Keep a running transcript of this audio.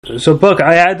So, Book,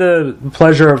 I had the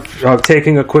pleasure of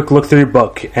taking a quick look through your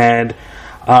book, and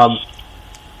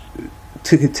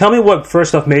tell me what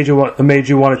first off made you want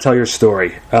to tell your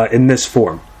story in this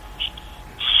form.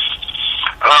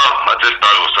 I just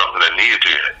thought it was something that needed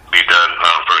to be done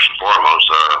first and foremost.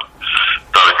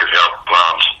 Thought it could help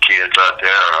some kids out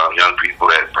there, young people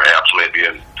that perhaps may be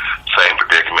in same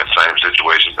predicament, same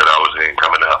situations that I was in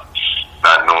coming up,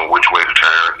 not knowing which way to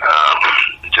turn.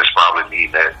 Just probably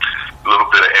need that little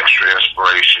bit of extra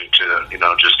inspiration to,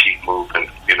 just keep moving,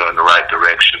 in the right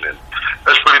direction. And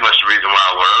that's pretty much the reason why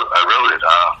I wrote it.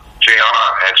 JR,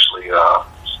 actually,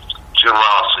 Jim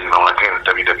Ross, when I came to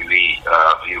WWE,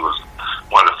 he was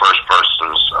one of the first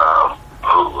persons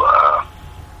who,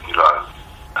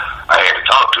 I had to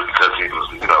talk to because he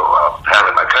was,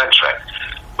 having my contract.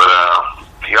 But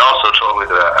he also told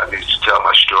me that I needed to tell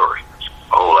my story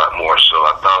a whole lot more. So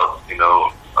I thought,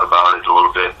 about it a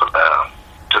little bit, but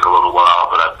took a little while,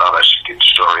 but I thought I should get the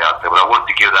story out there. But I wanted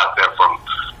to get it out there from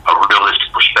a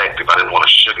realistic perspective. I didn't want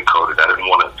to sugarcoat it. I didn't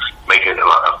want to make it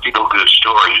a feel-good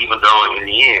story, even though in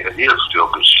the end it is a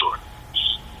feel-good story.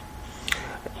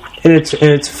 And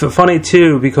it's funny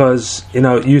too, because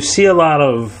you see a lot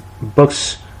of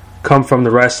books come from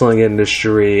the wrestling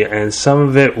industry, and some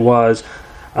of it was,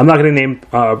 I'm not going to name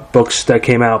books that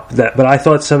came out, but I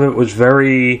thought some of it was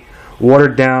very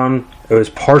watered down. It was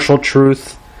partial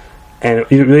truth, and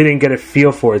you really didn't get a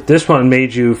feel for it. This one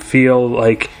made you feel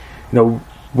like,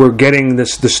 we're getting the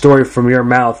story from your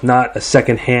mouth, not a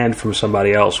second hand from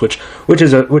somebody else, which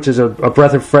is a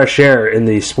breath of fresh air in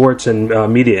the sports and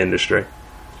media industry.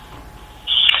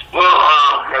 Well,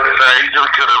 I easily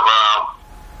could have,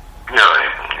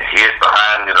 hid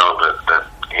behind, the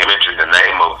image and the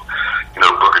name of,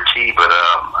 Booker T, but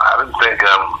I didn't think,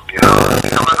 I'm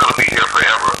not going to be here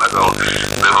forever. I'm not going to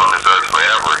live on this earth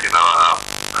forever.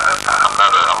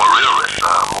 I'm a realist.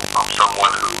 I'm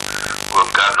someone who has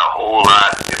gotten a whole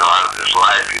lot, out of this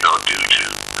life, due to,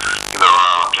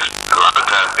 just a lot of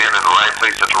times being in the right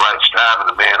place at the right time, and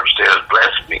the man upstairs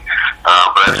blessed me.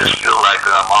 But I just feel like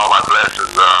all my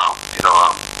blessings,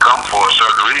 come for a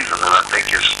certain reason, and I think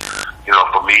it's,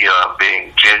 for me,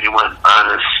 being genuine,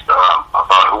 honest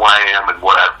about who I am and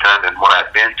what I've done and what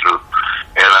I've been through,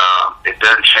 and it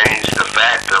doesn't change the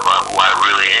fact of who I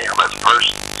really am as a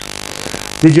person.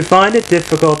 Did you find it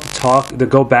difficult to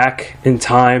go back in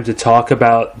time to talk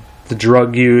about the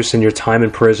drug use and your time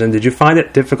in prison? Did you find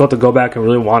it difficult to go back and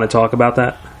really want to talk about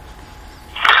that?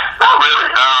 Not really.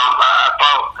 I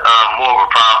thought more of a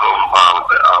problem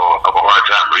of a hard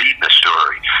time reading the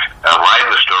story. Writing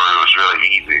the story was really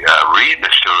easy. Reading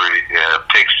the story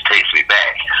takes me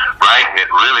back. Writing it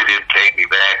really didn't take me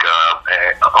back,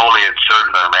 only in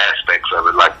certain aspects of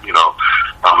it, like,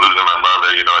 I'm losing my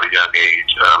mother, at a young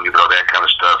age, that kind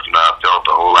of stuff. I felt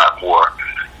a whole lot more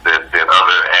than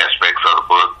other aspects of the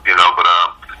book, but,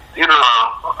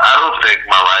 I don't think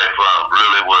my life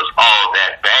really was all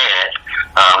that bad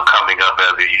coming up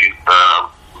as a youth,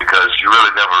 because you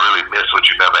really never really miss what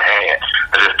you never had.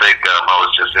 I just think I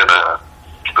was just in a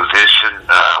position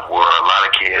where a lot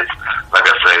of kids, like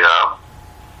I say,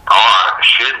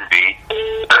 shouldn't be,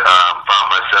 found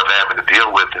myself having to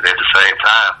deal with it. At the same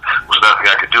time, there was nothing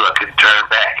I could do. I couldn't turn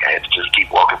back. I had to just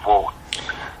keep walking forward.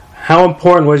 How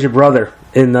important was your brother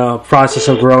in the process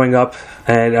of growing up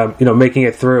and making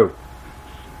it through?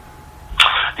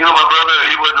 My brother,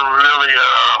 he wasn't really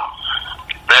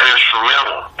that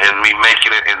instrumental in me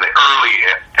making it in the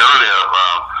earlier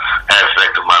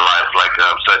aspect of my life, like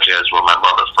such as when my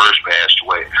mother first passed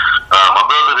away. My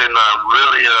brother didn't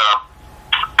really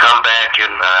come back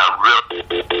and really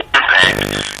impact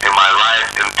in my life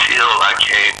until I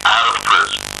came out of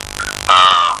prison.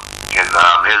 And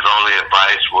his only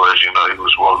advice was, he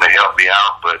was willing to help me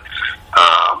out, but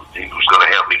he was going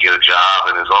to help me get a job.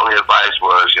 And his only advice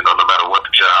was, no matter what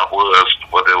the job was,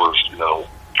 whether it was,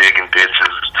 digging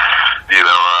ditches,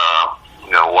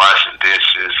 washing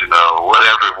dishes,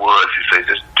 whatever it was, he said,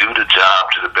 just do the job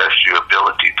to the best of your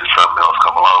ability till something else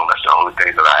come along. That's the only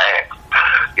thing that I ask.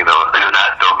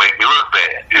 Don't make me look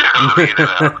bad. You know what I mean?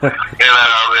 And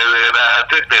I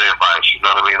took that advice, you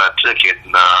know what I mean? I took it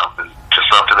and till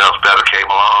something else better came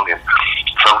along, and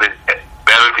something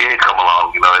better did come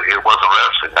along. It wasn't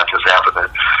wrestling. I just happened to,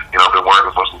 been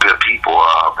working for some good people.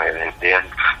 And then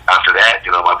after that,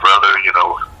 my brother,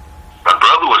 my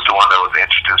brother was the one that was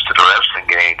introduced to the wrestling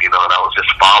game, and I was just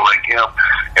following him,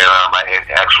 and I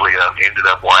actually ended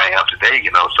up where I am today,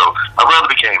 So my brother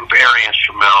became very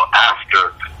instrumental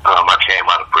after I came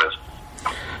out of prison.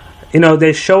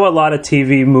 They show a lot of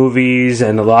TV movies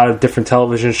and a lot of different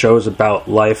television shows about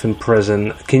life in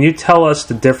prison. Can you tell us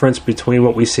the difference between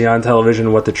what we see on television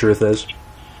and what the truth is?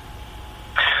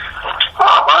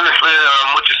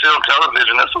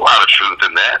 television, there's a lot of truth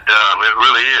in that. It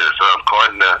really is.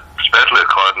 Especially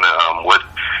according to what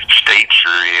states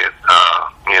you're in,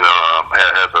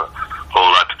 has a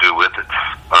whole lot to do with it.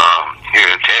 Here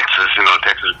in Texas,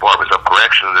 Texas Department of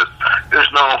Corrections is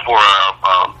known for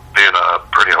being a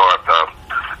pretty hard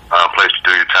place to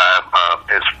do your time.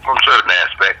 It's from certain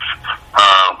aspects.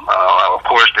 Of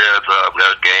course, there's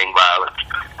gang violence.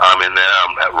 In there,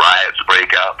 riots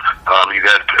break out. You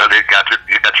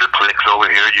got your cliques over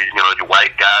here. Your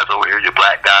white guys over here, your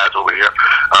black guys over here,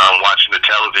 watching the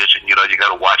television. You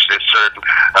got to watch it at certain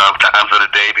times of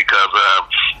the day because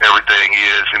everything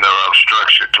is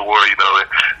structured to where it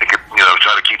can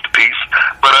try to keep the peace.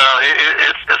 But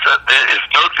it's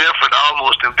no different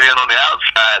almost than being on the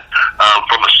outside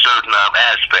from a certain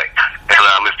aspect.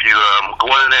 And if you go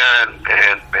in there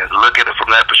and look at it from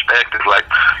that perspective, like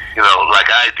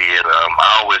I did,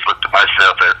 I always looked at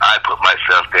myself as I put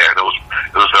myself there. It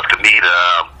was up to me to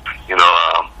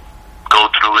go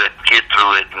through it, get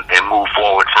through it, and move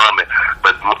forward from it.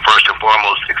 But first and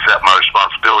foremost, accept my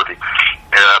responsibility.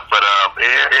 But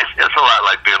it's a lot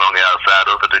like being on the outside,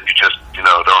 other than you just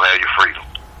don't have your freedom.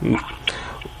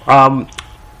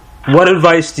 What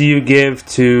advice do you give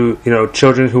to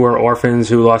children who are orphans,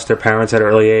 who lost their parents at an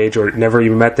early age, or never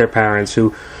even met their parents,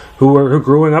 who are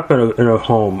growing up in a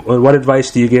home? What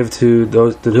advice do you give to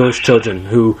those children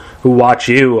who watch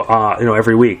you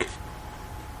every week?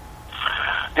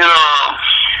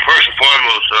 First and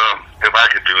foremost, if I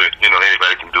could do it,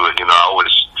 anybody can do it. I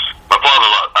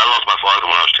lost my father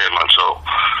when I was 10 months old.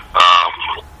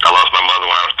 I lost my mother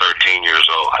when I was 13 years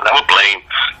old. I never blame,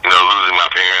 losing my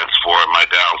parents for my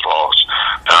downfalls.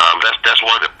 That's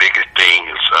one of the biggest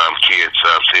things kids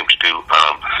seem to do.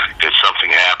 If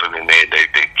something happened and they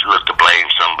look to blame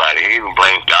somebody, even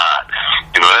blame God.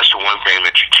 That's the one thing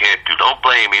that you can't do. Don't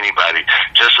blame anybody.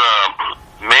 Just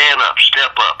man up,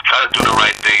 step up, try to do the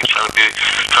right thing, try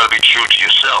to be true to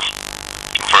yourself.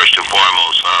 First and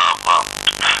foremost,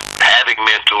 having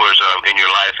mentors in your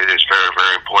life, it is very,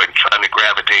 very important. Trying to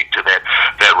gravitate to that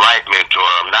right mentor.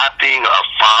 Not being a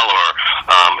follower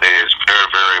is very,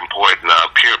 very important.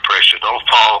 Peer pressure. Don't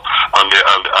fall under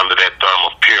that thumb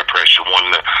of peer pressure,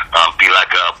 wanting to be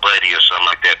like a buddy or something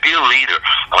like that. Be a leader,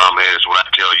 is what I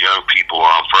tell young people.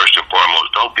 First and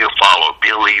foremost, don't be a follower. Be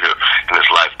a leader in this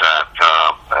lifetime.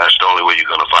 That's the only way you're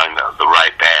going to find the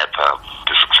right path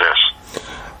to success.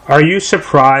 Are you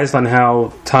surprised on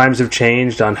how times have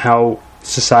changed, on how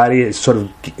society is sort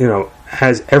of,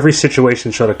 has every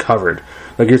situation sort of covered?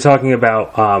 Like you're talking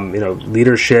about,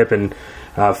 leadership and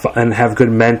have good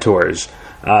mentors,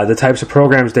 the types of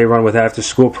programs they run with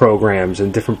after-school programs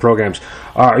and different programs.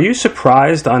 Are you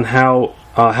surprised on how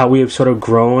we have sort of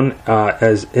grown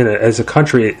as a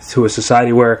country to a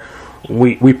society where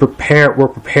we're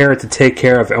prepared to take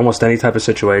care of almost any type of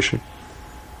situation?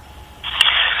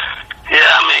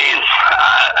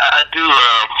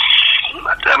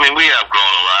 We have grown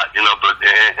a lot, but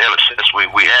in a sense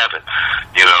we haven't,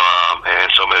 in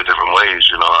so many different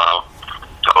ways. I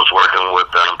was working with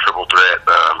Triple Threat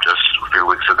just a few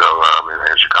weeks ago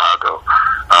in Chicago,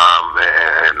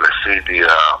 and I see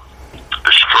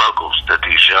the struggles that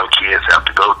these young kids have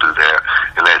to go through there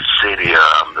in that city,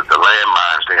 the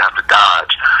landmines they have to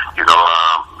dodge,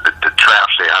 the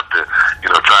traps they have to,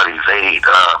 try to evade.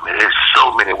 There's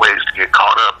so many ways to get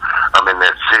caught up in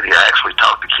that city. I actually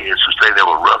talked to kids who say they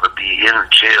would rather be in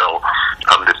jail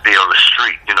than be on the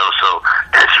street, so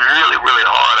it's really, really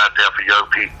hard out there for young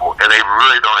people, and they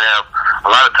really don't have, a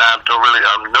lot of times, don't really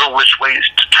know which ways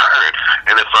to turn,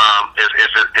 and if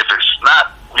it's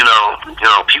not,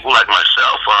 people like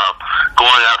myself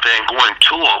going out there and going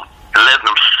to them, and letting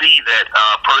them see that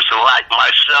a person like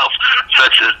myself,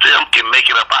 such as them, can make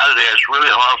it up out of there. It's really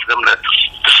hard for them to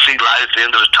see light at the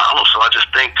end of the tunnel. So I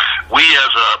just think we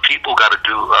as people got to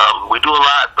do, we do a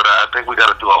lot, but I think we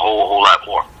got to do a whole lot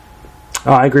more.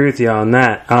 Oh, I agree with you on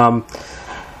that.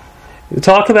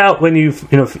 Talk about when you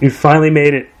finally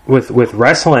made it with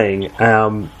wrestling.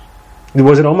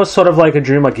 Was it almost sort of like a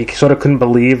dream? Like you sort of couldn't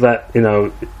believe that,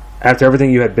 after everything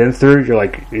you had been through, you're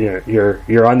like,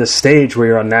 you're on the stage where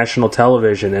you're on national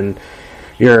television and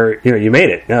you made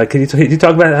it. Can you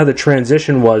talk about how the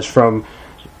transition was from,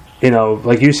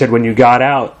 like you said, when you got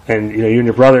out and you and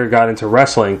your brother got into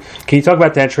wrestling? Can you talk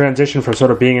about that transition from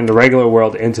sort of being in the regular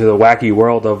world into the wacky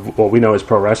world of what we know as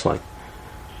pro wrestling?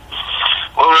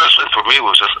 Well, wrestling for me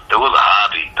was it was a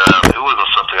hobby. It wasn't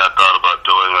something I thought about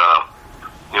doing,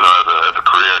 as a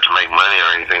career to make money or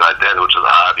anything like that. It was just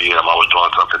a hobby. I'm always doing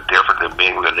something different than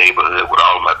being in the neighborhood with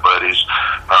all of my buddies,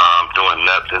 doing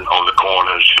nothing on the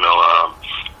corners,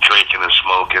 drinking and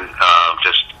smoking,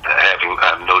 just having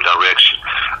no direction.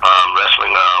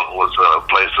 Wrestling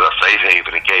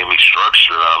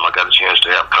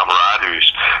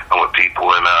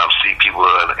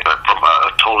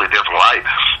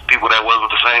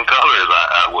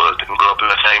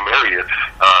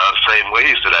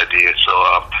ways that I did. So,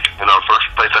 the first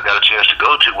place I got a chance to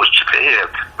go to was Japan.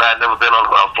 I had never been on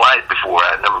a flight before.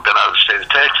 I had never been out of the state of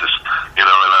Texas, and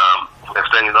next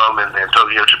thing you know, I'm in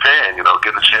Tokyo, Japan, getting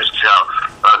a chance to see how,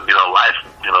 life,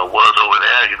 was over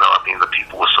there. The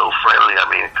people were so friendly.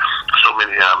 So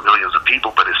many millions of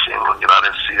people, but it seemed, I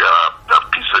didn't see a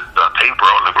piece of paper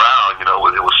on the ground.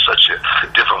 It was such a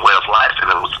different way of life, and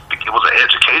it was an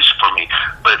education for me.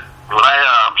 But when I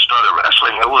started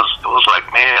wrestling, it was like,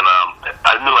 man,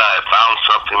 I knew I had found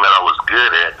something that I was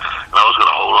good at, and I was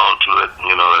going to hold on to it,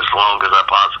 as long as I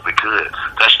possibly could.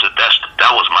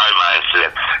 That was my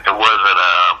mindset. It wasn't,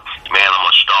 man, I'm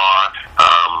a star.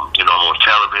 I'm on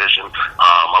television.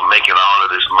 I'm making all of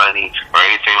this money or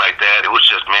anything like that. It was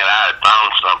just, man, I had found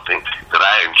something that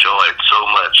I enjoyed so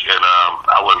much, and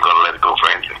I wasn't going to let it go for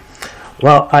anything.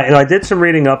 Well, I did some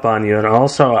reading up on you, and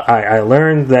also I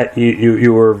learned that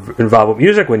you were involved with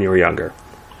music when you were younger.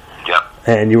 Yep.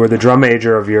 And you were the drum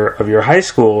major of your high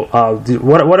school.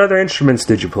 What other instruments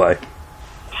did you play?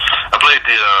 I played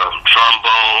the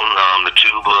trombone, the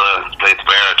tuba, played the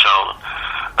baritone,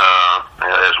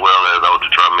 as well as I was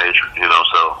the drum major.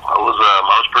 So I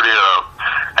was pretty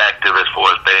active as far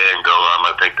as band go.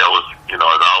 I think that was,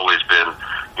 has always been,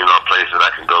 a place that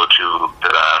I can go to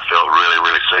that I felt really,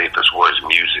 really safe as far as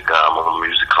music. I'm a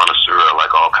music connoisseur. I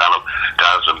like all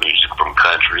kinds of music, from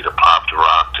country to pop to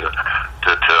rock to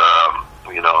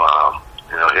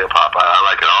hip hop. I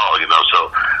like it all,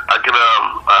 so I can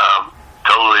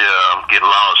totally get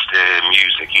lost in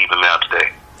music even now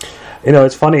today.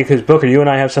 It's funny because, Booker, you and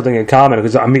I have something in common,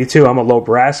 because me too, I'm a low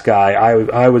brass guy.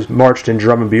 I was marched in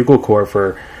drum and bugle corps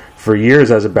for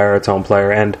years as a baritone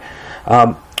player. And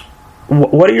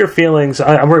what are your feelings?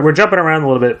 We're jumping around a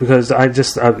little bit because I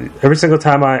just every single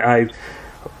time I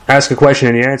ask a question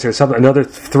and you answer another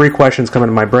 3 questions come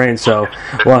into my brain. So,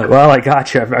 well, I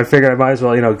got you. I figured I might as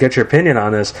well get your opinion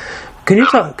on this. Can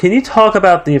you talk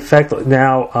about the effect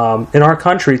now in our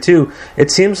country too?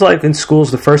 It seems like in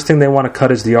schools the first thing they want to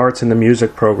cut is the arts and the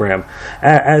music program.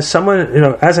 As someone,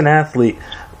 as an athlete,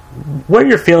 what are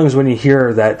your feelings when you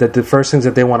hear that the first things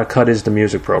that they want to cut is the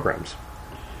music programs?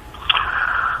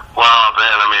 Well,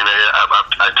 man,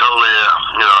 I totally,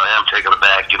 I am taken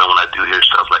aback, when I do hear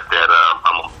stuff like that.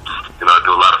 I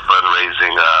do a lot of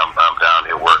fundraising. I'm down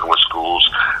here working with schools,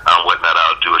 whatnot.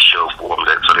 I'll do a show for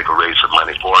them so they can raise some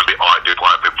money for the art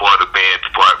department, for the band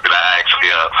department.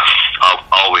 I'll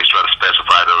always try to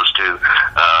specify those two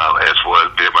as far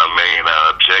as being my main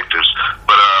objectives.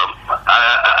 But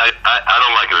I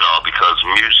don't like it at all, because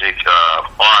music,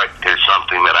 art is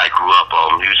something that I grew up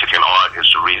on. Music and art is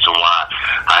the reason why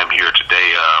I'm here today.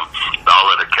 All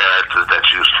of the characters that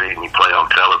you see me play on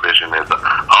television is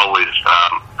always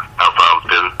have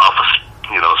been off of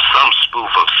some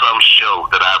spoof of some show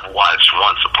that I've watched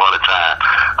once upon a time.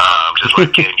 Just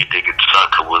like Can You Dig It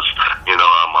Sucker was,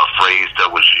 a phrase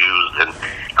that was used in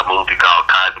a movie called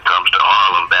Cotton Comes to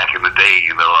Harlem back in the day.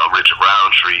 Richard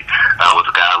Roundtree was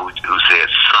a guy who said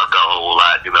suck a whole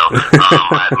lot.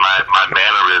 My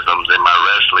mannerisms in my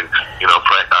wrestling,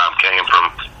 came from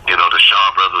the Shaw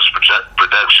Brothers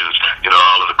productions,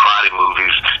 all of the karate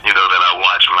movies, that I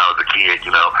watched when I was a kid.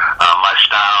 My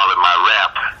style and my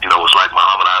rap, was like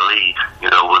Muhammad Ali,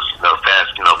 was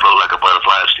fast, flow like a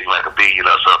butterfly, sting like a bee,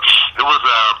 so it was.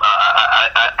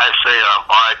 I say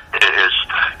art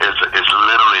is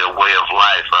literally a way of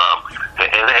life,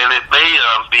 and it may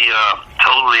be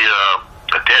totally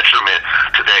a detriment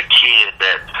to that kid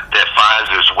that finds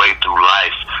his way through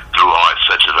life through art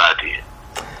such as I did.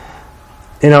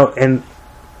 And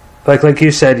like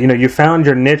you said, you found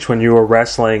your niche when you were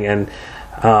wrestling, and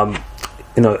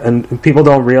and people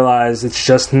don't realize it's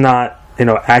just not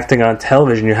acting on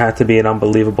television. You have to be an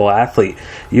unbelievable athlete.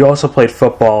 You also played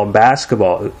football and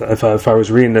basketball, if I was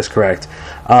reading this correct.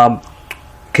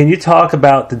 Can you talk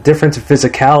about the difference in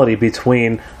physicality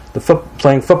between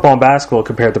playing football and basketball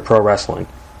compared to pro wrestling?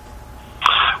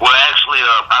 Well, actually,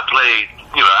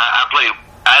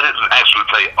 I didn't actually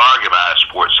play organized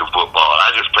sports in football.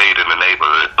 I just played in the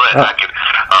neighborhood, but I can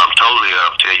totally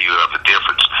tell you the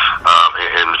difference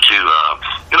in the two.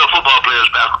 Football players,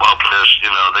 basketball players,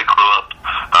 they grew up.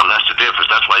 That's the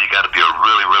difference. That's why you got to be a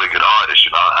really, really good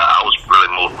artist. I was really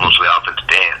mostly off at the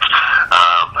dance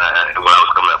when I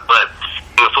was coming up, but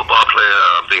being a football player,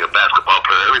 being a basketball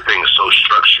player, everything is so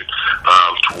structured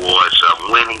towards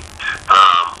winning.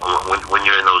 When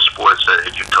you're in those sports,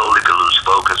 if you totally can lose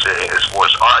focus, as far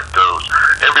as art goes,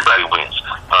 everybody wins.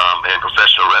 And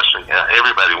professional wrestling,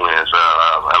 everybody wins.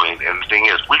 And the thing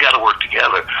is, we got to work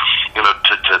together,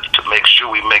 to make sure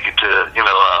we make it to,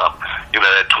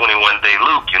 that 21-day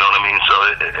loop. You know what I mean? So,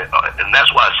 and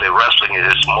that's why I say wrestling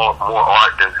is more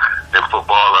art than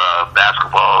football,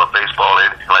 basketball, or baseball, or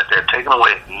anything like that. Taking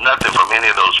away nothing from any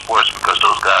of those sports because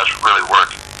those guys really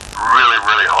work really,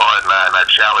 really hard. And I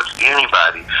challenge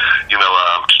anybody,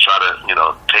 to try to,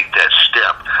 take that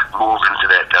step, move into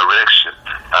that direction,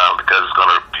 because it's going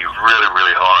to be really,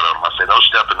 really hard on them. I say, don't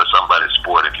step into somebody's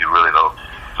sport if you really don't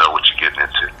know what you're getting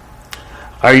into.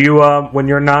 Are you, when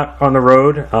you're not on the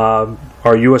road,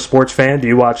 are you a sports fan? Do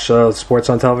you watch sports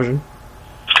on television?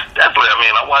 Definitely. I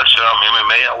mean, I watch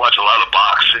MMA. I watch a lot of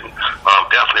boxing.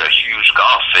 Definitely a huge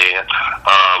golf fan.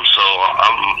 So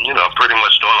I'm, pretty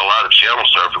much doing a lot of channel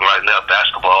surfing right now.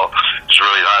 Basketball is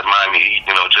really hot. Miami Heat,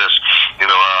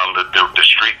 the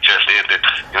streak just ended,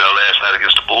 last night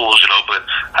against the Bulls, but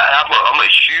I'm a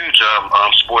huge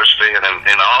sports fan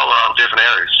in all different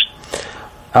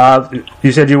areas.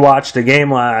 You said you watched the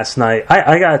game last night.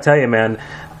 I gotta tell you, man,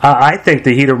 I think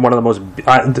the Heat are one of the most.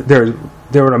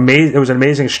 It was an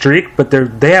amazing streak, but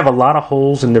they have a lot of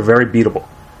holes and they're very beatable.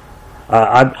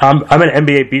 I'm an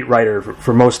NBA beat writer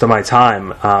for most of my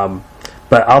time,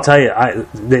 but I'll tell you,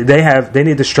 they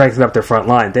need to strengthen up their front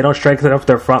line. They don't strengthen up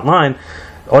their front line.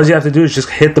 All you have to do is just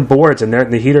hit the boards, and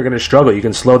the Heat are going to struggle. You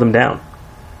can slow them down.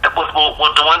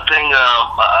 Well, the one thing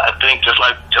I think, just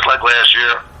like last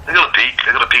year, they're going to peak.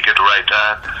 They're going to peak at the right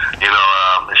time.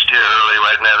 It's still early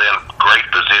right now. They're in a great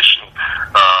position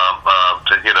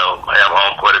to have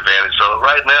home court advantage. So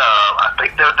right now, I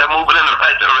think they're moving in the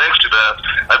right direction.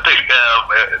 I think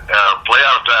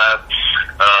playoff time,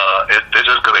 they're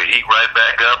just going to heat right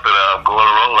back up and go on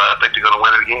a roll. I think they're going to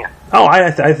win it again. Oh,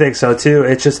 I think so too.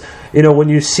 It's just when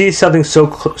you see something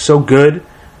so good.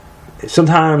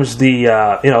 Sometimes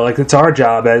it's our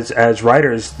job as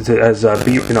writers, as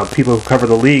people who cover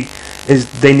the league, is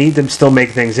they need to still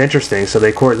make things interesting. So they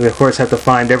of course have to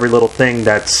find every little thing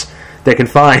they can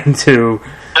find to.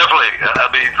 Definitely, I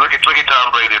mean, look at Tom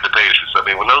Brady and the Patriots. I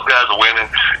mean, when those guys are winning,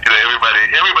 everybody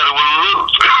want to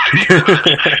lose.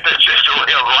 That's just the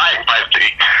way of life, I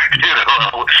think.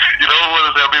 What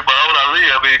does that mean?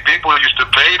 I mean, people used to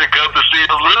pay to come to see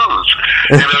them lose.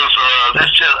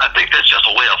 So I think that's just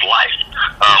a way of life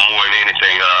more than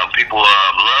anything. People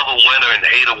love a winner and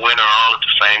hate a winner all at the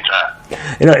same time.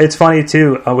 It's funny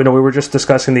too. We were just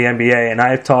discussing the NBA, and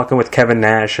I'm talking with Kevin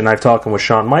Nash, and I'm talking with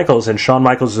Shawn Michaels, and Shawn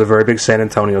Michaels is a very big San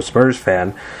Antonio Spurs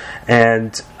fan,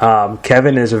 and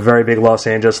Kevin is a very big Los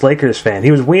Angeles Lakers fan.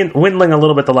 He was dwindling a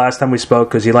little bit the last time we spoke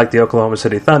because he liked the Oklahoma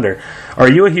City Thunder. Are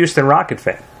you a Houston Rocket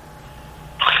fan?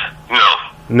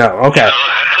 No. Okay. That's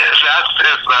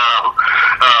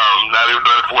not even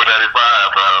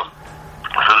 495.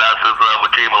 So that's just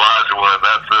Hakeem Olajuwon.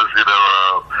 That's just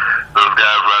those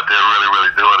guys right there really,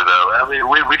 really doing it. I mean,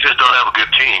 we just don't have a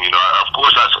good team. Of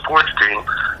course, I support the team.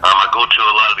 I go to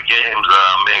a lot of the games.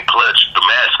 Man, Clutch, the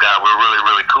mascot, we're really,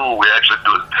 really cool. We actually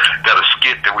got a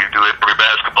skit that we do at every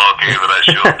basketball game that I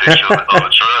show on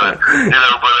the Shrine.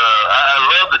 But I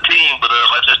love the team, but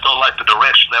I just don't like the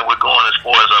direction that we're going as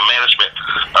far as our management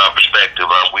perspective.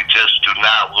 We just do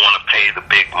not want to pay the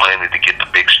big money to get the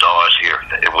big stars here,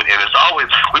 and we've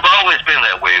always been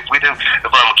that way. If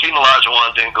Hakeem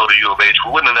Olajuwon didn't go to U of H,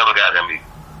 we wouldn't have never got him.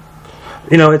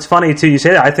 It's funny too. You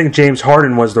say that. I think James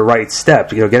Harden was the right step.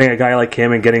 Getting a guy like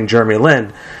him and getting Jeremy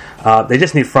Lin. They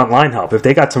just need front line help. If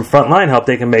they got some front line help,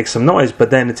 they can make some noise.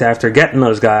 But then it's after getting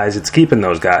those guys, it's keeping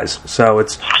those guys. So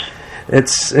it's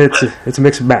a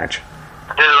mixed match.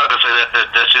 Yeah, like I say,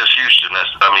 that's just Houston.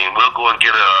 We'll go and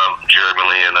get Jeremy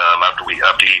Lin after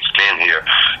he's been here,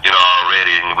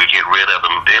 already, and we get rid of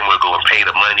him. Then we'll go and pay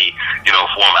the money,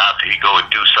 for him after he go and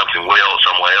do something well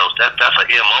somewhere else. That's a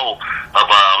MO of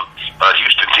a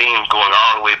Houston team going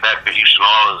all the way back to Houston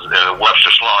Oilers,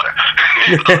 Webster Slaughter.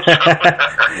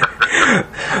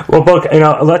 Well, Book,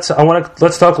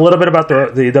 let's talk a little bit about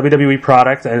the WWE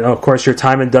product, and of course your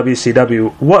time in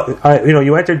WCW.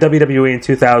 You entered WWE in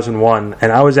 2001,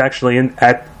 and I was actually in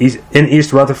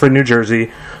East Rutherford, New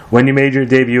Jersey, when you made your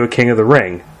debut at King of the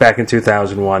Ring back in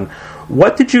 2001.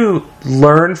 What did you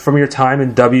learn from your time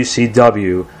in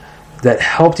WCW that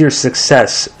helped your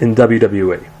success in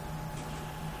WWE?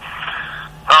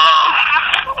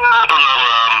 I don't know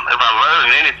if I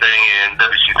learned anything in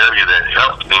WCW that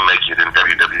helped me make it in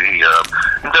WWE.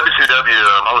 In WCW,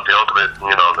 I was the ultimate,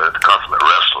 the consummate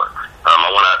wrestler.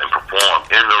 I went out and performed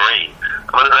in the ring.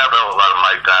 I didn't have a lot of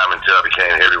mic time until I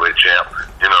became heavyweight champ.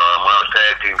 When I was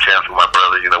tag team champ with my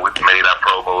brother, we made our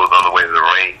promos on the way to the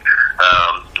ring.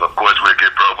 Of course, we'd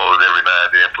get promos every now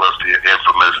and then, plus the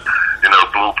infamous,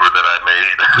 blooper that I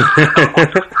made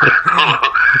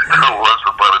once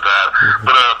upon a time.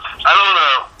 But I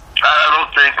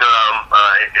don't think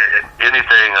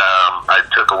anything I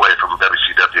took away from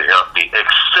WCW helped me,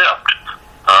 except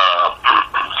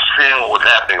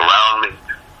happening around me,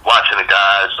 watching the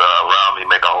guys around me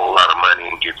make a whole lot of money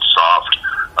and get soft,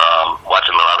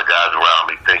 watching a lot of guys around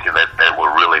me thinking that they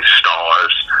were really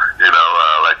stars,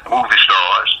 like movie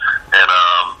stars, and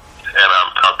I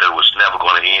thought that it was never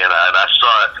going to end. And I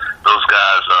saw those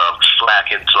guys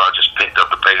slacking, so I just picked up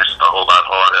the pace a whole lot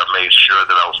harder. I made sure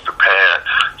that I was prepared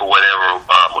for whatever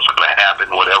was going to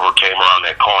happen, whatever came around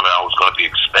that corner. I was going to be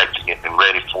expecting it and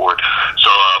ready for it.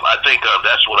 So I think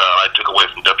that's what I took away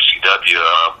from WCW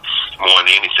more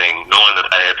than anything, knowing that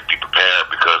I had to be prepared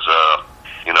because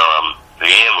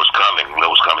the end was coming, and it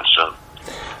was coming soon.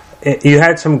 You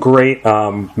had some great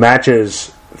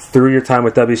matches through your time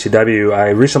with WCW. I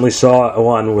recently saw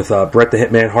one with Bret the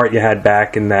Hitman Hart you had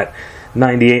back in that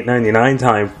 98-99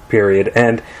 time period.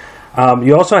 And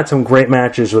you also had some great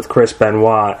matches with Chris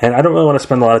Benoit. And I don't really want to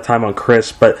spend a lot of time on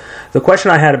Chris, but the question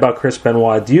I had about Chris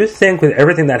Benoit, do you think with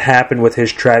everything that happened with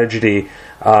his tragedy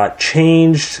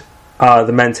changed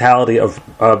the mentality of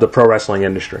the pro wrestling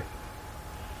industry?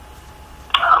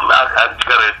 I've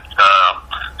got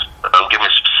to give me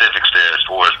specifics there as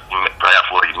far as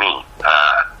perhaps what do you mean?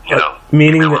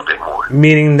 Meaning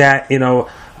that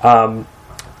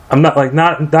I'm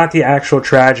not the actual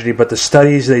tragedy, but the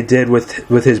studies they did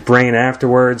with his brain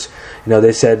afterwards.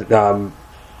 They said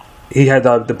he had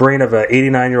the brain of an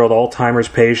 89-year-old Alzheimer's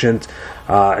patient,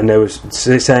 and they're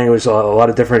saying it was a lot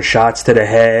of different shots to the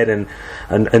head and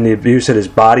the abuse that his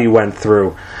body went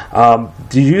through.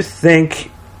 Do you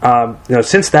think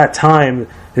since that time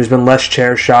there's been less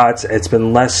chair shots? It's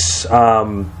been less.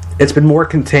 It's been more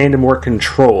contained and more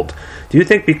controlled. Do you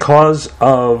think because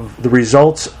of the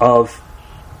results of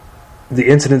the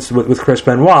incidents with Chris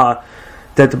Benoit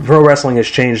that the pro wrestling has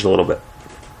changed a little bit?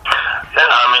 Yeah,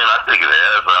 I think it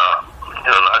has.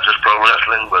 Not just pro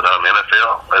wrestling, but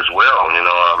NFL as well.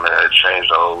 It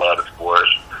changed a whole lot as far as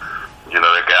the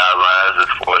guidelines, as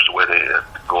far as the way they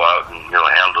go out and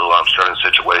handle certain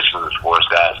situations, as far as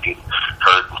guys getting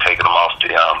hurt and taking them off the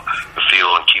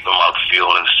field and keeping them off the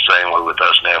field. And it's the same way with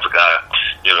us now. If a guy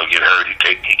get hurt, he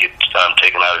gets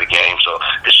taken out of the game. So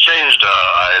it's changed,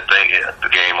 I think, the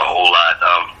game a whole lot.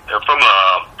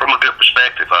 From a good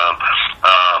perspective,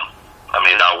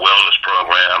 our wellness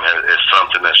program is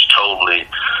something that's totally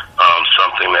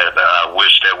something that I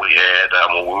wish that we had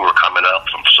when we were coming up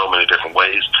from so many different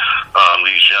ways.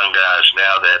 These young guys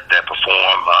now that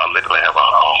perform, they're going to have a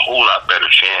whole lot better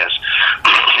chance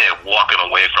at walking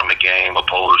away from the game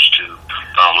opposed to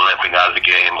limping out of the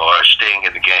game or staying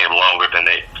in the game longer than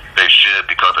they should,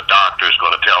 because the doctor is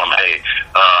going to tell them, hey,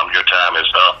 your time is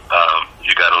up.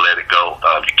 You got to let it go.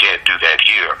 You can't do that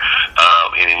here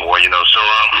anymore. So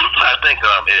I think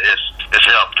it's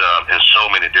helped in so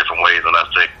many different ways, and I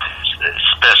think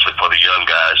especially for the young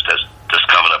guys that's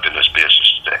coming up in this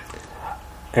business today.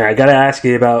 And I got to ask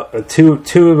you about two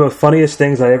of the funniest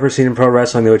things I ever seen in pro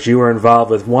wrestling, which you were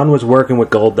involved with. One was working with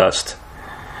Goldust.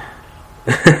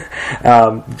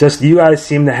 Just you guys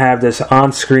seem to have this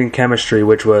on-screen chemistry,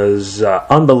 which was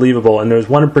unbelievable. And there was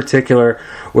one in particular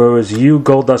where it was you,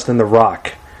 Goldust, and The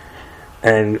Rock,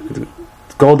 and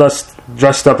Goldust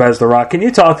dressed up as The Rock. Can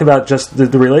you talk about just the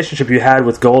relationship you had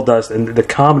with Goldust and the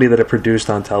comedy that it produced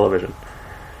on television?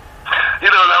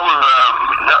 That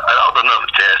was another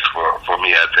test for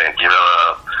me, I think.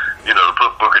 To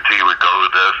put Booker T with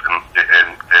Goldust,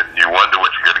 and you wonder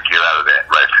what you're going to get out of that,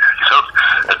 right?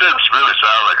 It doesn't really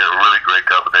sound like a really great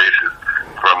combination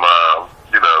from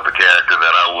the character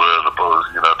that I was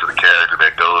opposed to the character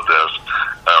that Goldust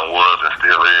was and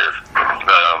still is.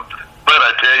 But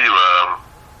I tell you,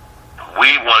 we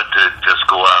wanted to just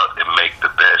go out and make the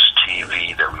best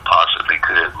TV that we possibly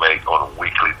could make on a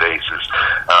weekly basis.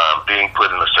 Being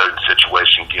put in a certain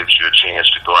situation gives you a chance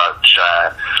to go out and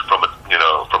shine from a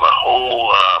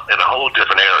whole in a whole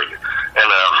different area. And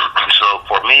so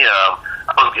for me,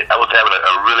 I was having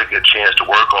a really good chance to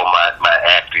work on my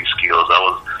acting skills. I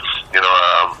was,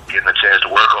 getting a chance to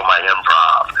work on my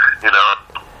improv.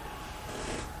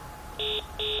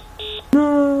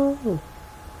 No.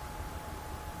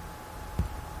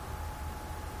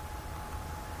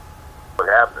 What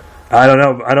happened? I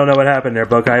don't know what happened there,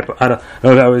 Buck. I don't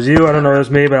know if that was you. I don't know if it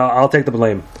was me, but I'll take the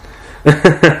blame.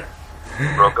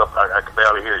 Broke up. I can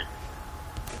barely hear you.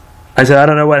 I said I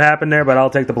don't know what happened there, but I'll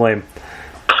take the blame.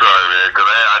 Sorry, man, because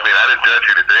I didn't touch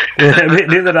you today.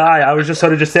 Neither did I. I was just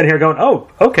sort of just sitting here going, "Oh,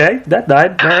 okay, that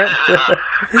died." All right. No,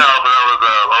 but I was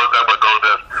talking about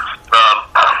Goldust.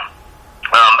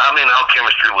 Our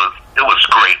chemistry was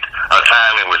great. Our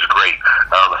timing was great.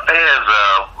 The fans,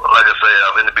 like I say,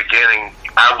 in the beginning,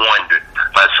 I wondered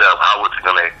myself how was he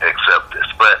going to accept this.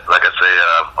 But like I say,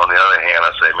 on the other hand,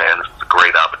 I say, man, this is a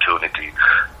great opportunity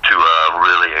to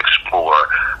really explore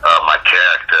my character.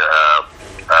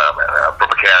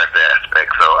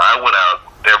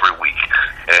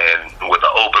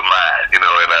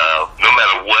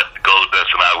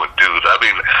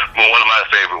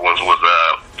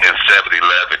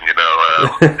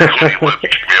 when he wants to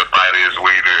give me a bite of his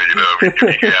wiener, you know, if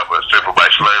he can have a sip of my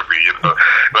Slurpee, you know,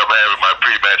 if I'm having my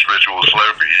pre-match ritual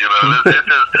Slurpee, you know, it's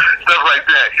just stuff like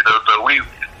that, you know. So we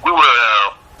were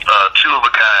two of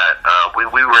a kind. We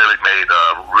really made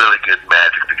really good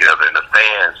magic together, and the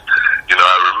fans, you know,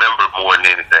 I remember more than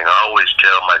anything. I always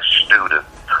tell my students,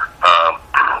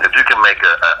 if you can make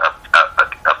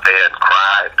a fan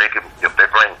cry, if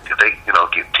they you know,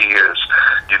 get tears,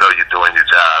 you know, you're doing your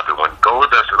job. And when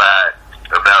Goldust and I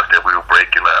announced that we were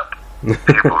breaking up,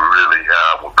 people really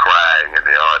were crying in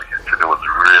the audience, and it was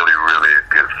really, really a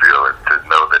good feeling to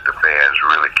know that the fans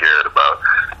really cared about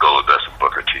Goldust and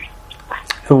Booker T.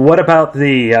 What about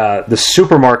the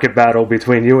supermarket battle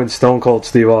between you and Stone Cold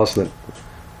Steve Austin?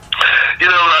 You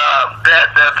know,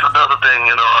 that's another thing.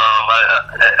 You know,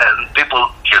 and people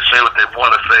can say what they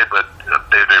want to say, but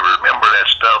they remember that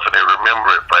stuff and they remember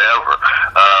it forever.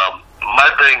 My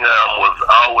thing was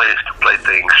always to play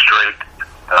things straight,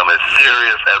 as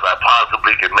serious as I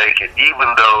possibly could make it, even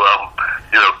though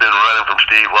you know, been running from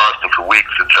Steve Austin for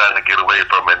weeks and trying to get away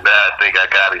from it. Now I think I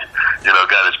got his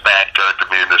back turned to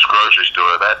me in this grocery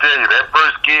store. And I tell you, that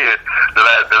first kid that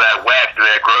I whacked in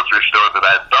that grocery store that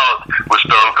I thought was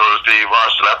Stone Cold Steve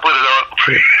Austin, I put it on.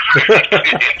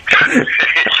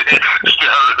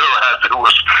 I realized it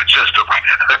was just a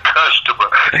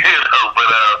customer, you know. But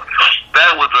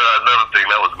that was another thing.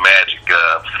 That was magic.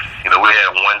 You know, we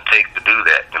had one take to do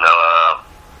that. You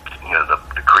know,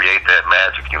 to create that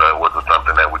magic. You know, it wasn't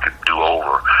something that we could do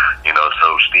over. You know,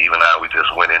 so Steve and I, we just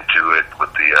went into it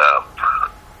with the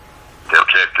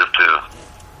objective to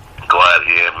go out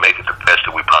here and make it the best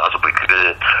that we possibly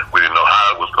could. We didn't know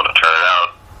how it was going to turn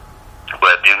out,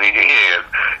 but in the end,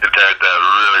 it turned out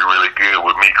really, really good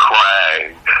with me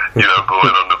crying. You know,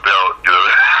 going on the belt. You know,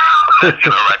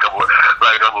 you know, like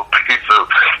I'm a piece of,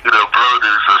 you know,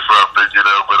 produce or something. You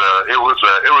know, but it was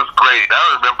great.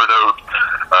 I remember those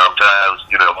times.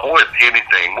 You know, more than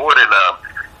anything, more than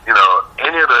you know,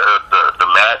 any of the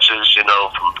matches, you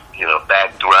know, from, you know,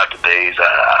 back throughout the days.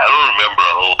 I don't remember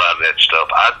a whole lot of that stuff.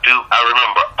 I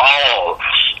remember all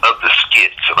of the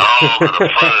skits and all of the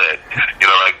fun. You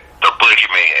know, like the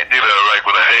Boogeyman. You know, like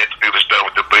when I had to do the stuff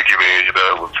with the Boogeyman. You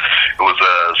know, it was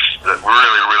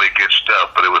really, really good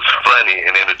stuff. But it was funny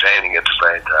and entertaining at the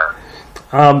same time.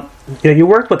 You know, you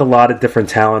worked with a lot of different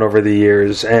talent over the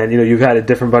years, and you know, you've had a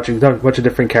bunch of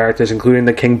different characters, including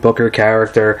the King Booker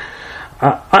character.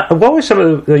 What were some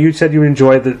of the, you said you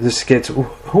enjoyed the skits.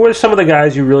 Who are some of the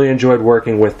guys you really enjoyed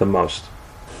working with the most?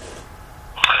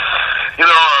 You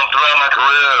know, throughout my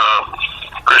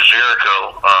career, Chris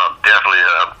Jericho definitely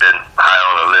been high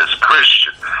on the list.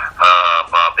 Christian,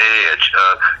 Edge.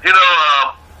 You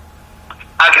know,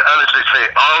 I can honestly say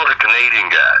all the Canadian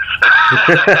guys.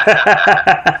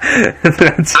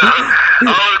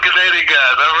 All the Canadian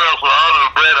guys. I wrestled all of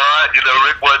the Bret Hart, you know,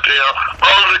 Rick Martel.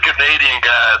 All of the Canadian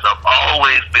guys I've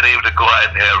always been able to go out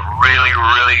and have really,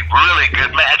 really, really good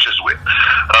matches with.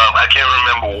 I can't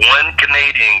remember one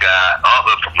Canadian guy,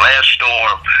 from Last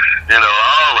Storm, you know,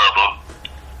 all of them.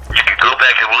 You can go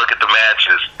back and look at the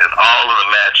matches, and all of the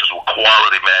matches were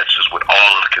quality matches with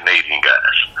all of the Canadian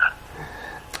guys.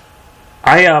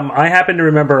 I happen to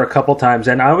remember a couple times,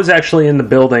 and I was actually in the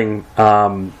building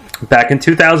back in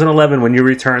 2011 when you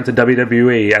returned to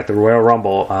WWE at the Royal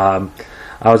Rumble.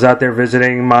 I was out there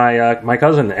visiting my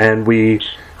cousin, and we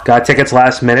got tickets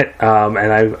last minute,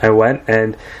 and I went,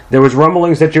 and there was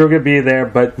rumblings that you were going to be there,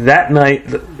 but that night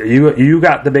you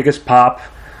got the biggest pop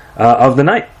of the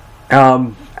night.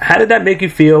 How did that make you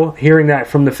feel, hearing that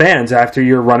from the fans after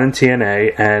your run in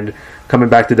TNA and coming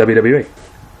back to WWE?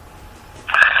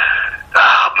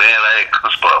 Man, I had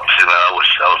goosebumps. You know, I was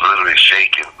literally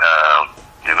shaking.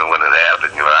 You know, when it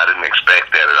happened. You know, I didn't expect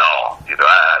that at all. You know,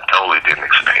 I totally didn't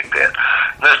expect that.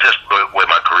 And that's just where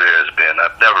my career has been.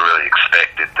 I've never really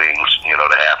expected things, you know,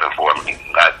 to happen for me.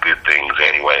 Not good things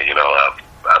anyway. You know,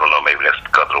 I don't know. Maybe that's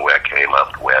because of the way I came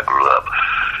up, the way I grew up.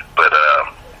 But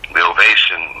the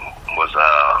ovation was,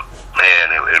 man,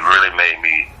 it really made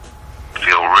me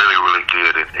feel really, really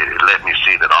good. It let me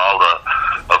see that all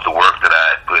of the work that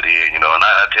I had put in, you know, and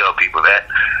I tell people that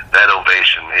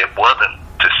ovation, it wasn't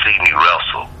to see me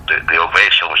wrestle. The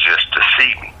ovation was just to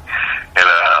see me. And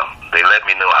they let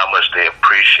me know how much they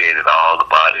appreciated all the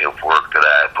body of work that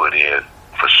I had put in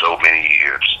for so many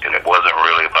years. And it wasn't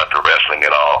really about the wrestling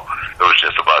at all. It was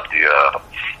just about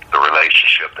the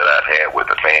relationship that I've had with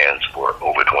the fans for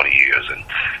over 20 years. And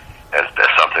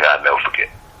that's something I'll never forget.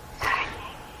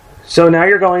 So now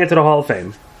you're going into the Hall of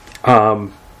Fame.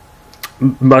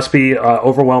 Must be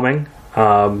overwhelming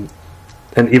and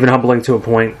even humbling to a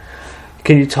point.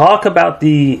 Can you talk about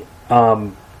the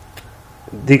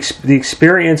the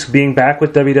experience being back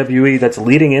with WWE that's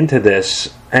leading into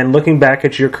this, and looking back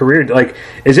at your career, like,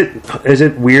 is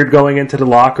it weird going into the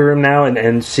locker room now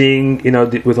and seeing,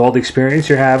 with all the experience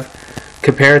you have,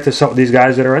 compared to some of these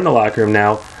guys that are in the locker room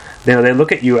now, they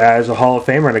look at you as a Hall of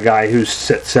Famer and a guy who's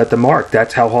set the mark.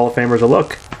 That's how Hall of Famers are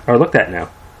looked at now.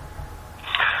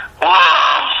 Well,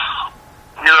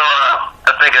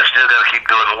 I think I still got to keep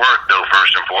doing the work, though,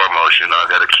 first and foremost. I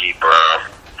got to keep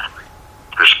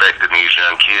respecting these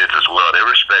young kids as well. They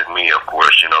respect me, of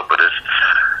course, but it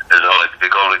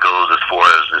only goes as far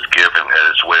as it's given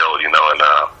as well, and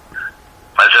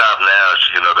my job now is,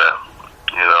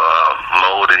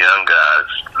 mold the young guys,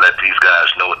 let these guys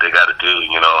know what they got to do,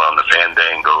 on the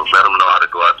Fandango, let them know how to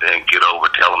go out there and get over,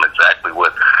 tell them exactly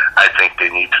what I think they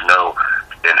need to know,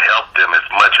 and help them as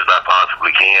much as I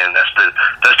possibly can. That's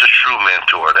the true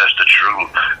mentor. That's the true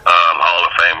Hall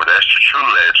of Famer. That's the true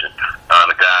legend.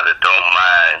 The guy that don't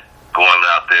mind going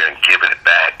out there and giving it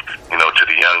back, to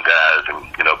the young guys, and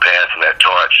passing that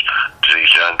torch to these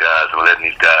young guys and letting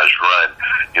these guys run,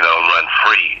 run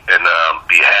free and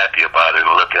be happy about it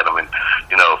and look at them and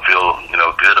feel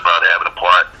good about having a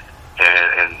part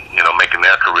and making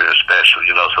their career special.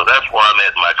 So that's where I'm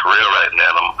at in my career right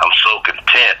now. I'm so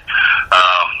content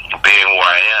being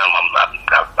where I am.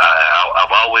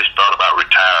 I've always thought about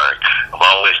retiring. I've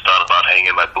always thought about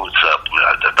hanging my boots up.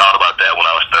 I thought about that when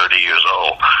I was 30 years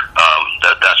old.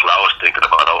 That's what I was thinking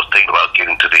about. I was thinking about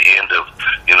getting to the end of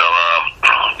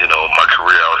my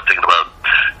career. I was thinking about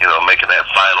making that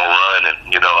final run and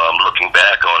looking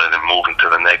back on it and moving to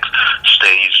the next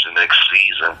stage, the next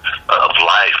season of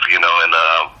life. And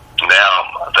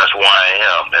now that's where I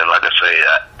am. And like I say,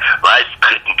 life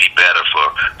couldn't be better for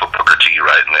Booker T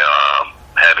right now.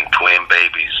 Having twin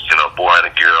babies, boy and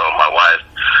a girl. My wife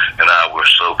and I were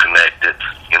so connected,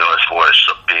 as far as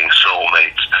being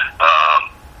soulmates.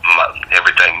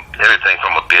 Everything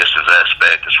from a business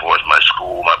aspect, as far as my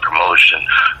school, my promotion,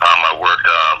 my work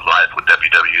life with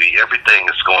WWE, everything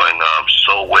is going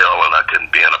so well, and I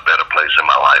couldn't be in a better place in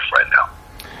my life right now.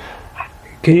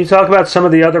 Can you talk about some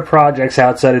of the other projects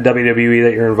outside of WWE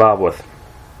that you're involved with?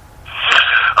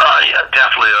 Yeah,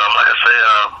 definitely. Like I say,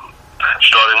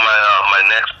 starting my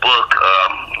next book,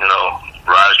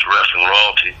 Rise to Wrestling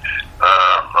Royalty,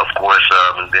 of course,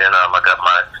 and then I got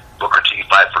my Booker T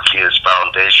Fight for Kids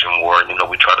Foundation, where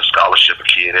we try to scholarship a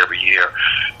kid every year,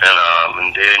 and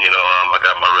then I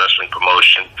got my wrestling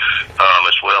promotion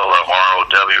as well, ROW,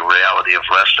 Reality of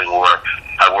Wrestling, where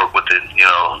I work with the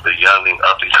young and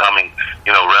up and coming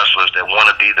wrestlers that want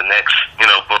to be the next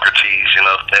Booker T's,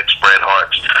 next Bret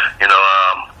Harts.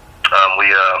 We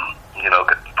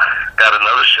got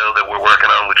another show that we're working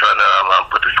on. We're trying to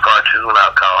put this cartoon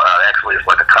out called, actually it's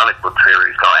like a comic book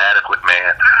series called Adequate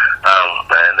Man,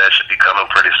 and that should be coming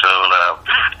pretty soon.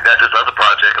 Got this other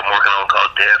project I'm working on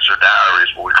called Dancer Diaries,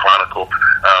 where we chronicle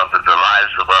the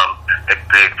lives of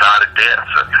the exotic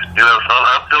dancer. So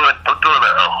I'm doing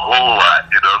a whole lot.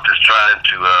 Just trying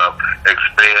to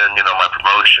expand my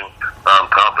promotion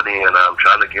company, and I'm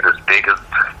trying to get as big as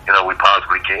we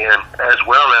possibly can, as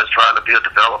well as trying to be a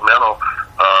developmental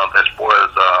as far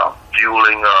as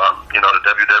fueling the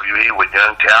WWE with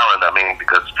young talent. I mean,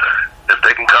 because if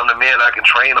they can come to me and I can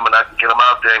train them and I can get them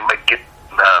out there and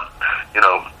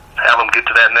have them get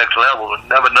to that next level, you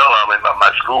never know. I mean,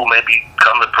 my school may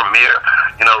become the premier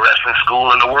wrestling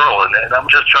school in the world, and I'm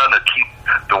just trying to keep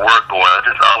the work going. I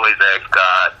just always ask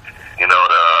God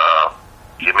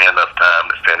to give me enough time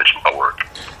to finish my work.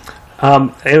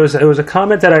 It was a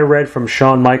comment that I read from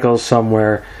Shawn Michaels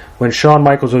somewhere when Shawn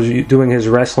Michaels was doing his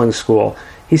wrestling school.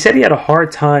 He said he had a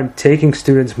hard time taking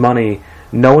students' money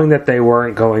knowing that they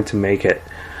weren't going to make it.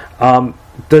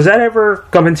 Does that ever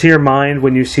come into your mind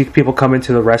when you see people come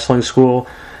into the wrestling school?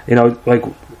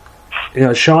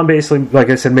 Shawn basically, like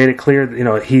I said, made it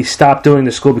clear, he stopped doing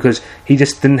the school because he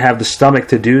just didn't have the stomach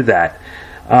to do that.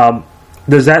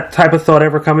 Does that type of thought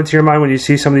ever come into your mind when you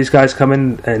see some of these guys come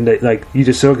in and you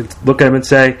just look at them and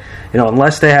say,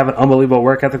 unless they have an unbelievable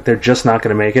work ethic, they're just not going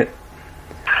to make it?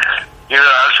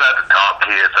 I tried to talk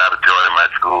kids out of joining my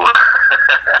school.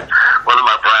 One of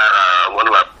my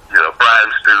prime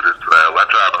students, I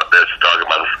tried my best to talk him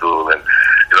out of school, and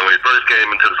when he first came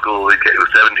into the school, he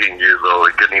was 17 years old.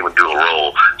 He couldn't even do a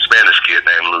roll. Spanish kid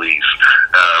named Luis,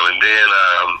 and then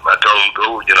I told him,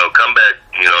 go, come back,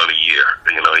 in a year.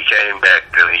 He came back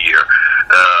in a year,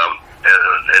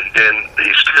 and then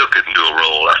he still couldn't do a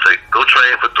roll. I said, go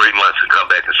train for 3 months and come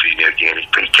back and see me again.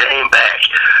 He came back,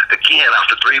 again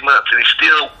after 3 months, and he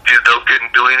still,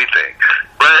 didn't do anything.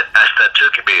 But I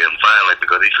took him in finally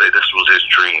because he said this was his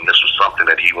dream. This was something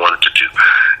that he wanted to do.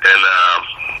 And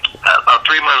about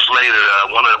 3 months later,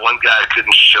 one guy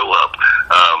couldn't show up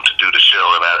to do the show,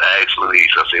 and I asked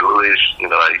Luis. I said, Luis,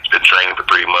 he's been training for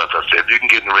 3 months. I said, if you can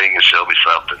get in the ring and show me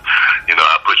something,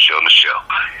 I'll put you on the show.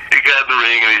 He got in the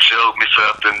ring and he showed me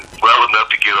something well enough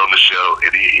to get on the show,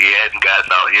 and he hadn't gotten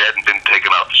out. He hadn't been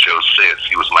taken off the show since.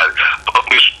 He was my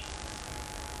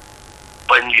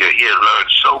one year. He had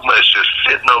learned so much just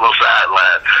sitting on the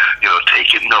sideline,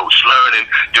 taking notes, learning,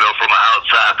 from an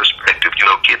outside perspective,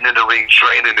 getting in the ring,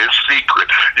 training in secret,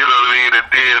 you know what I mean? And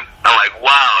then I'm like,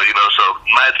 wow, so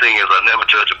my thing is I never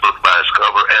judge a book by its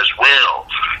cover as well.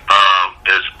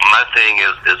 My thing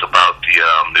is about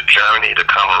the journey, the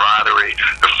camaraderie,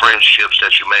 the friendships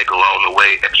that you make along the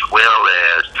way, as well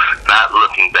as not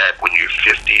looking back when you're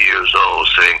 50 years old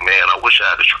saying, man, I wish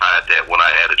I had tried that when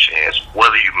I had a chance,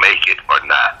 whether you make it or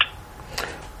not.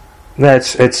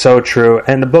 It's so true.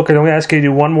 And the Booker, I'm going to ask you to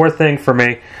do one more thing for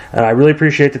me, and I really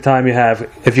appreciate the time you have.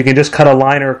 If you can just cut a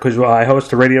liner, because I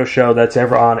host a radio show that's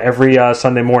on every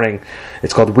Sunday morning.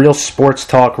 It's called Real Sports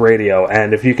Talk Radio.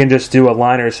 And if you can just do a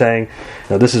liner saying,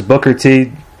 this is Booker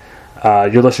T,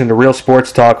 you're listening to Real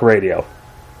Sports Talk Radio. All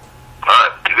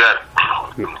right, you got it.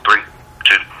 3,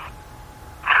 2.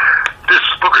 This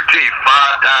is Booker T,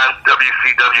 5-time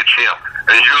WCW champ,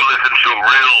 and you're listening to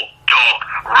Real Talk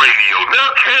Radio. Now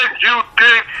can you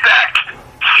dig that,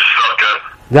 sucker?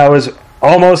 That was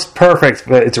almost perfect,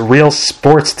 but it's Real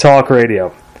Sports Talk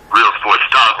Radio. Real Sports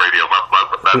Talk Radio, my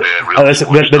bad.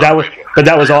 But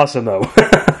that was awesome, though.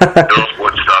 Real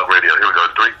Sports Talk Radio. Here we go.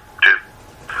 3, 2.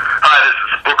 Hi, this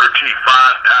is Booker T,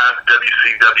 5-time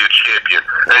WCW champion,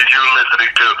 and you're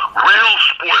listening to Real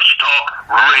Sports Talk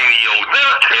Radio.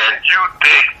 Now can you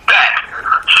dig that,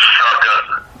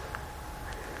 sucker?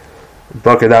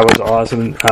 Booker, that was awesome.